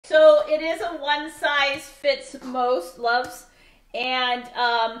So it is a one size fits most, loves. And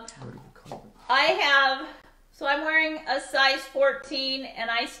I'm wearing a size 14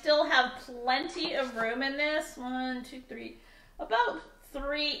 and I still have plenty of room in this. 1, 2, 3, about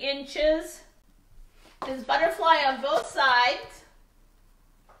 3 inches. There's butterfly on both sides.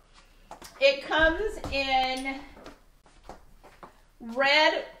 It comes in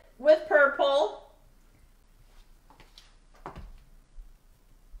red with purple.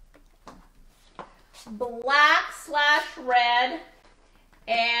 Black/red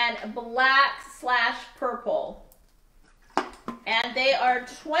and black/purple. And they are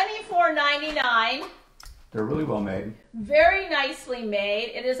 $24.99. They're really well made. Very nicely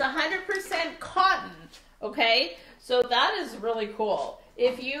made. It is 100% cotton. Okay, so that is really cool.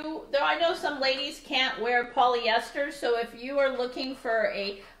 I know some ladies can't wear polyester, so if you are looking for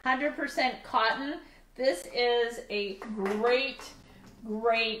a 100% cotton, this is a great,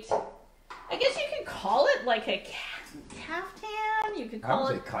 I guess you can call it like a caftan. You could call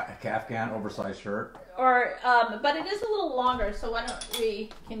it a caftan oversized shirt. Or, but it is a little longer. So why don't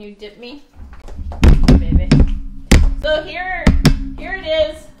can you dip me, baby? So here it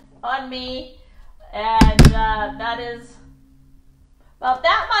is on me, and that is about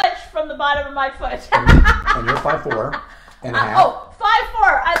that much from the bottom of my foot. And you're 5'4" and a half. Oh,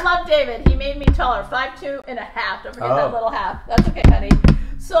 5'4". I love David. He made me taller. 5'2" and a half. Don't forget that little half. That's okay, honey.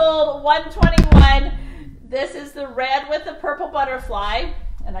 So 121. This is the red with the purple butterfly,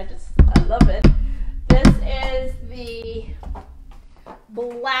 and I love it. This is the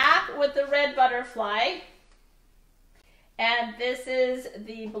black with the red butterfly, and this is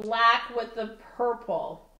the black with the purple.